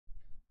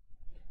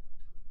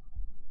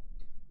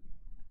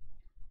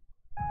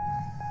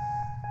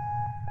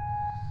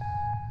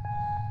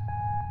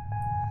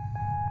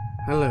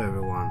Hello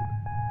everyone,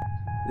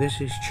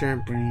 this is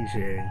Champions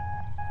here,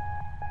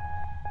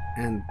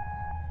 and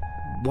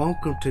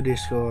welcome to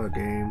this horror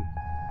game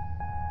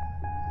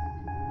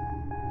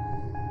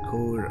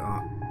called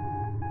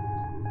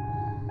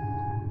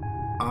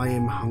I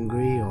Am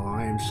Hungry, or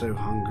I Am So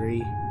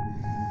Hungry.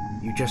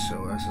 You just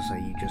saw, as I say,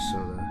 you just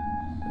saw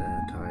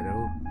the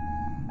title,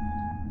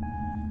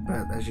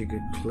 but as you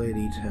could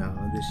clearly tell,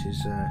 this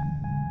is a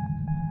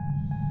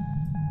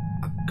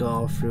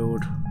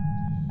Garfield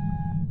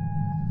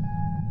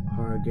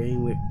horror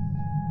game with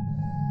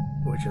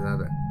which is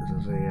other, as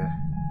I say,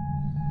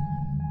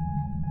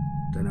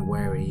 don't know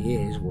where he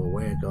is or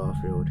where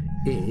Garfield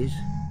is.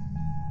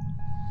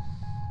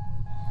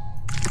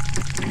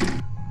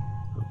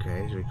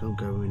 Okay, so we can't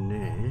go in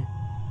there.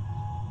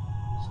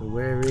 So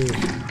where is?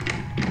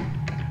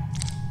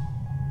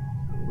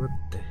 What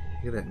the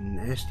heck is that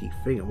nasty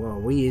thing? Well, are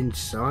we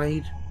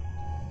inside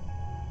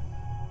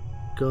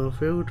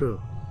Garfield or?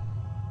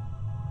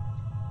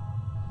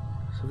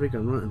 I think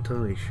I'm not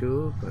entirely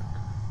sure, but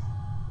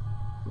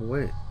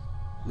wait,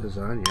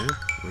 lasagna.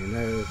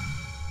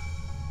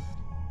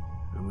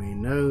 We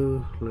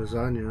know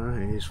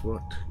lasagna is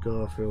what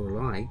Garfield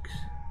likes,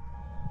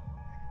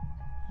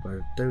 but I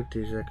don't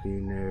exactly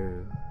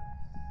know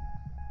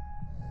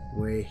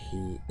where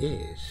he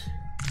is.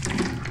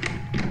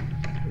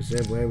 Is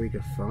that where we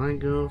can find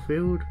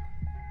Garfield?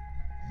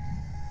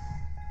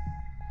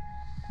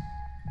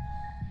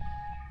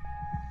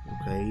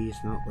 Okay,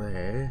 he's not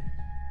there.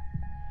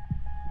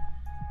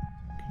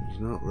 He's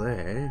not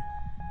there.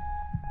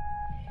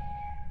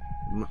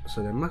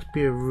 So there must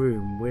be a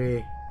room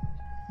where...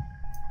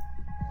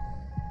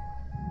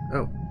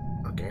 Oh,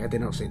 okay, I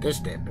did not see this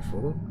step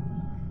before.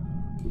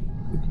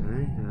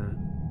 Okay,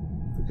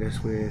 I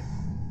guess we're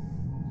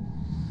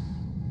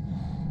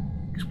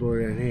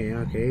exploring down here.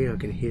 Okay, I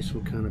can hear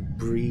some kind of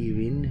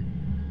breathing,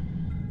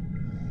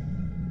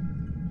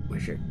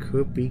 which it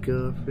could be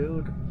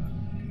Garfield.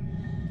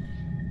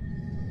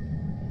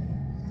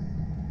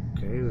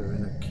 Okay, we're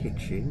in a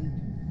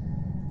kitchen.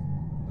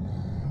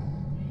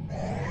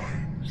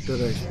 Still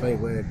don't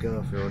explain where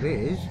Garfield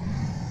is,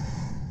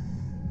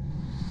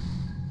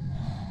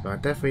 but I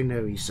definitely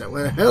know he's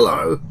somewhere.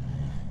 Hello!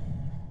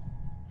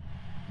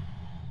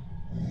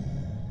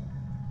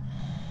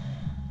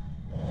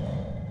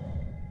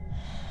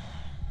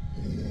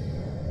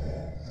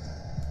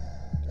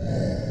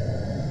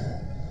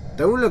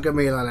 Don't look at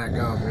me like that,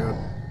 Garfield.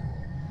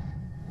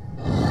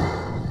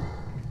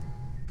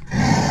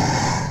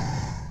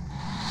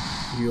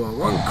 You are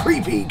one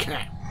creepy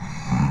cat.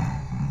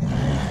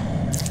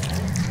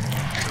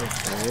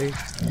 Okay.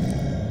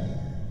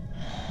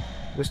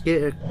 Let's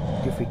get a,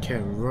 if we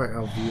can, right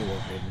our view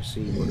of him and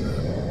see what.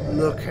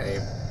 Look at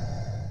him.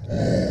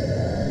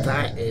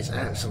 That is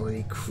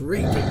absolutely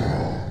creepy.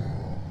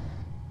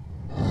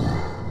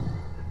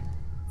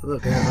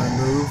 Look as I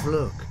move.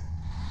 Look.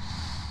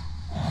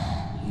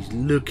 He's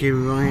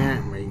looking right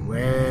at me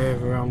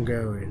wherever I'm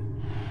going.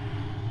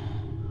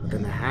 I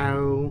don't know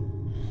how,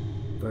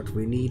 but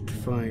we need to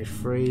find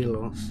 3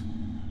 lots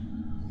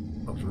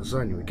of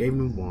lasagna. We gave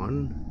him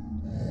 1.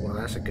 Well,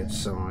 that's a good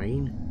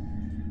sign.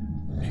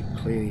 As you can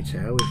clearly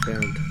tell, we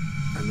found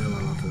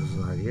another lot of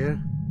lasagna.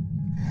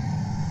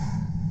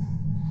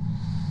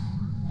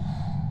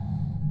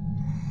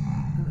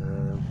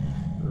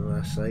 Well,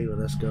 I say, well,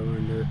 let's go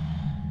and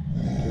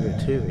give it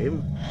to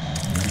him.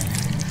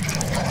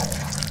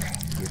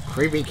 You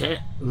creepy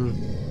cat.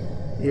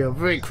 You're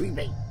very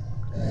creepy.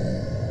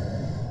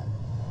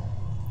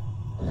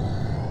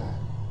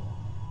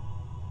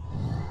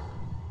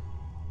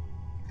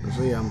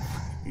 So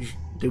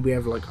do we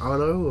have like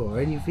Arlo or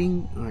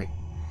anything? Like,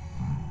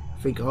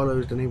 I think Arlo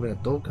is the name of the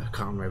dog. I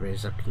can't remember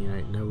exactly.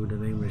 I don't know the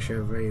name of the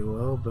show very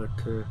well, but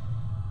is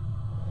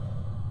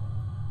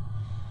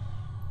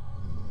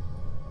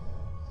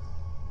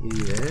he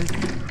there?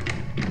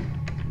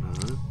 No.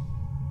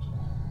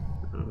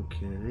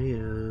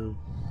 Okay.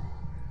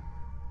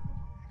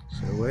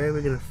 So where are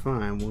we gonna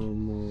find one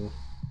more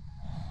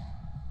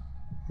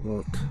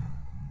lot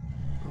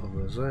of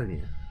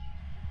lasagna?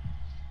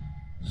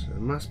 So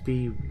there must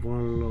be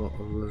 1 lot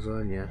of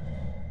lasagna.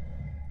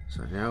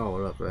 So now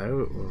I'll look there.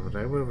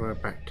 We'll go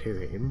back to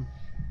him,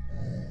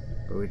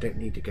 but we don't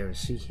need to go and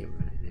see him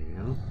right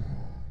now.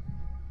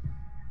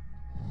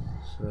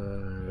 So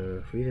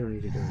if we don't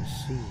need to go and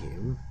see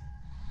him,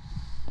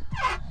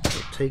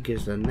 it'll take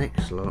us the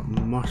next lot.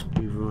 Must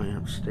be right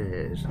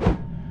upstairs.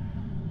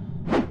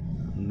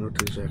 I'm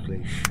not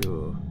exactly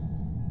sure.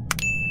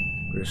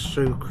 But it's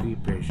so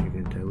creepy, as you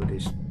can tell with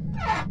this.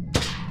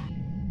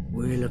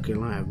 We're looking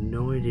like I have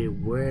no idea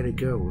where to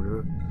go,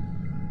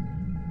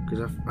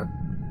 because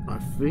I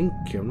think,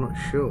 I'm not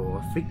sure,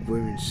 I think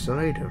we're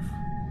inside of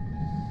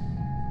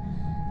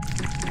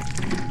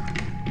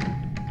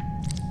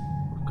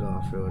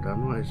Garfield.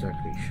 I'm not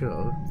exactly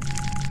sure.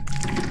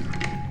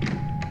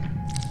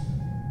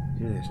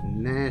 Yeah, it's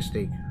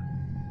nasty.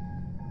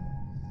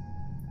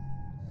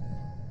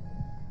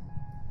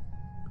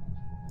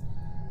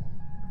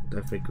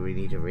 Don't think we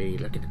need to really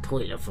look at the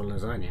toilet for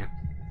lasagna.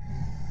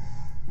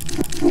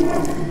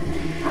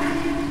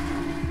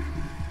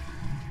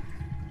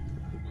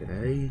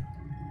 Okay.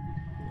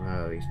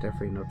 Well, he's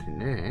definitely not in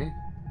there.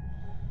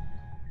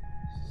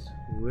 So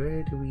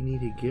where do we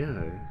need to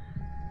go?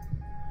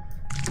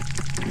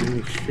 I'm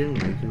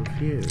extremely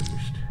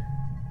confused.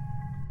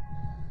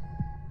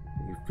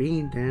 We've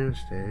been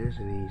downstairs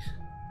and he's...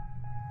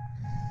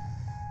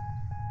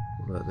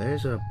 Look,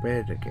 there's our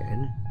bed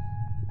again.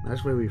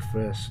 That's where we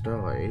first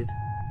started.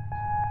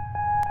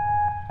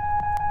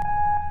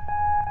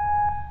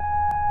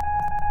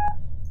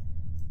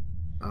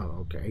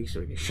 Oh, okay, so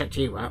we can shut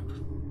you up.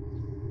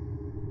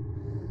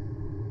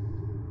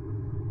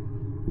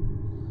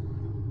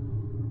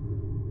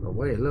 Oh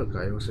wait, look,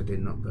 I also did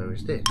not know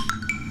it's this.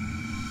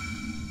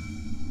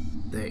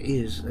 There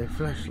is a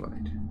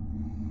flashlight.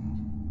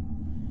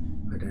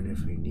 I don't know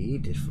if we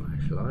need this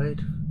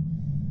flashlight.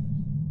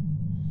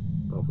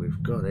 But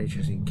we've got it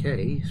just in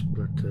case,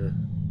 but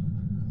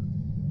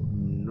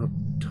I'm not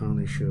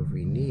entirely sure if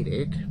we need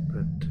it,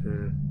 but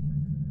I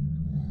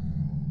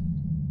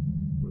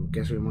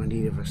guess we might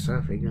need it for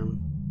something,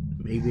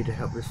 maybe to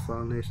help us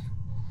find this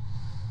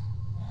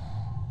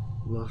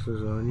lost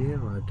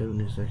lasagna. I don't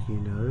exactly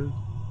know.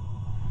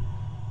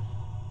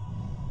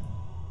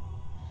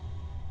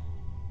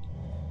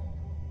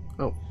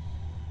 Oh,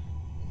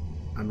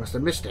 I must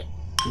have missed it.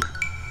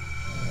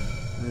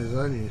 The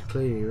lasagna is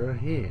clearly right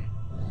here.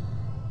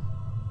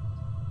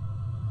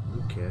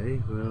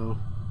 Okay, well,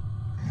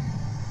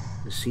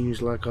 it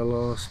seems like our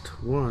last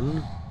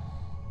one.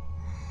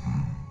 I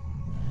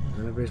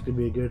don't know if this could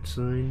be a good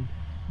sign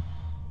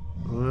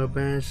or a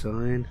bad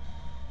sign.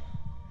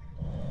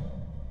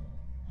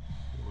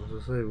 As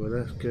I say, well,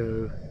 let's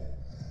go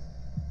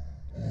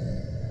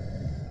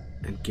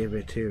and give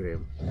it to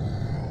him.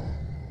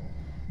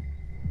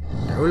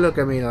 Don't look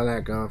at me like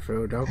that,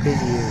 Garfield. I'll give you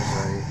a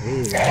sign. Here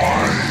you go.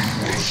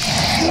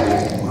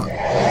 What?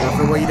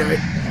 Garfield, what are you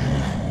doing?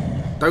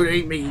 Don't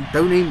eat me!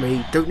 Don't eat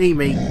me! Don't eat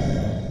me!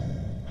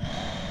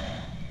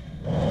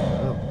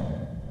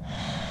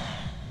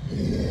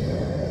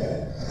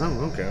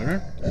 Oh, okay.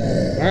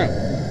 Wow.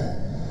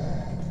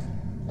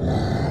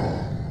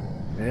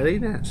 Really?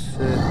 That's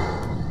it.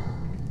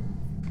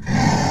 I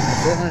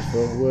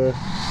thought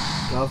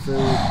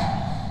Garfield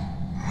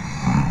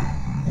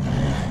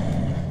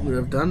would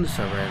have done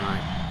something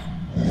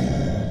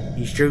like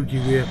he's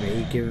joking with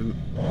me,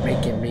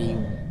 making me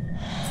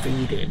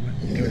feed him,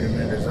 giving him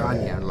the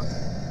lasagna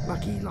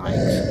like he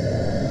likes.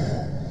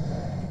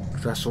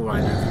 Because that's all I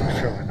know for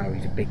sure. I know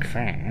he's a big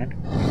fan.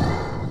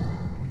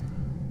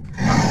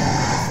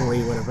 Before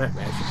he would have met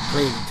me, I should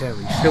clearly tell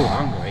he's still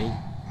hungry.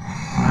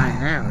 Right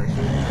now, I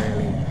should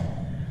clearly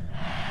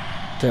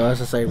tell us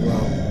to say,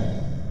 well,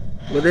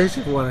 there's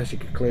one I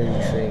should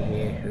clearly see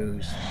here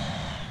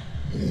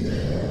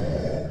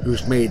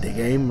who's made the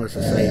game. As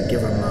I say,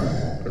 give him a,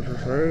 as I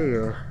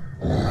say,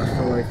 I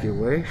feel like if you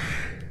wish.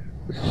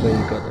 So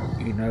you got,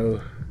 you know,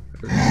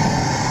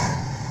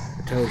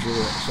 it tells you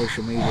what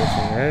social media they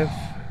have.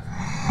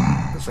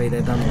 I say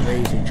they've done an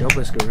amazing job.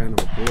 Let's go round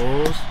of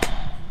applause.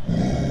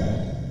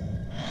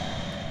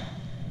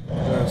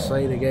 I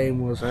say the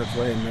game was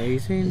absolutely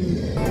amazing.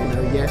 You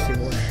know, yes, it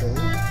was short,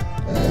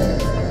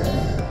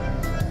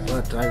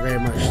 but I very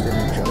much did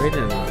enjoy it,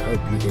 and I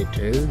hope you did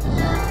too.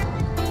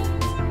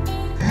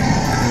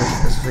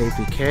 As I say, if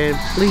you can,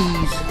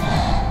 please,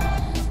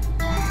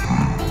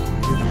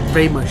 if you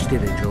very much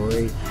did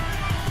enjoy,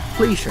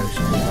 please show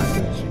some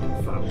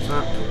thumbs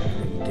up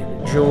if you did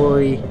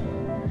enjoy,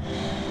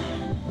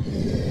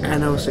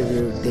 and also if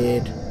you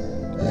did,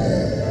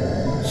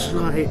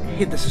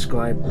 hit the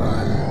subscribe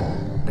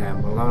button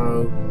down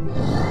below,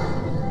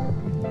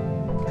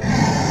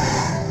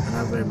 and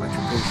I very much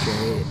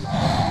appreciate it.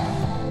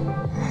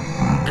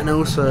 And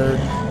also,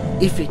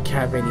 if you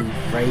have any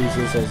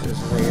phrases as I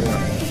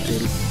like to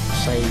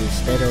say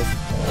instead of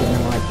giving a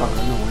like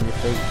button or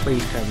anything,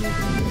 please tell me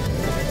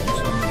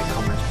some in the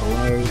comments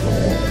below.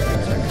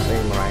 As I can say,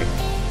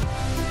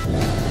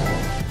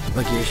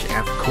 like you should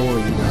have call,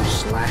 you know,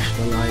 slash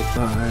the like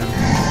button,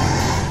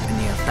 and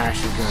you have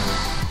dash and go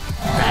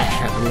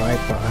dash at the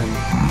like button.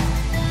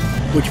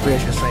 Which way I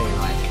should say,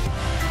 like,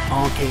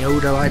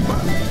 RKO the like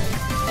button.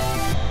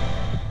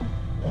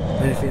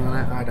 Anything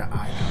like that, I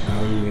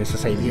don't know. As I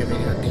say, if you have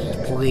any ideas,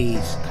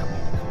 please tell me.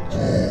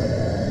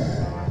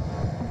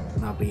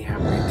 And I'll be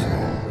happy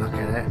to look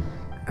at it,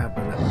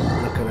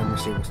 look at them and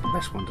see what's the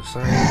best one to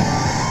say.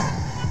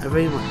 I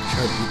very much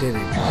hope you did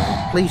enjoy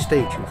it. Please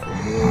stay tuned for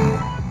more.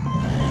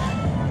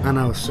 And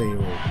I'll see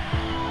you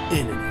all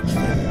in the next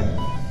video.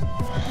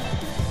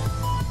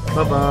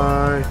 Bye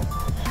bye.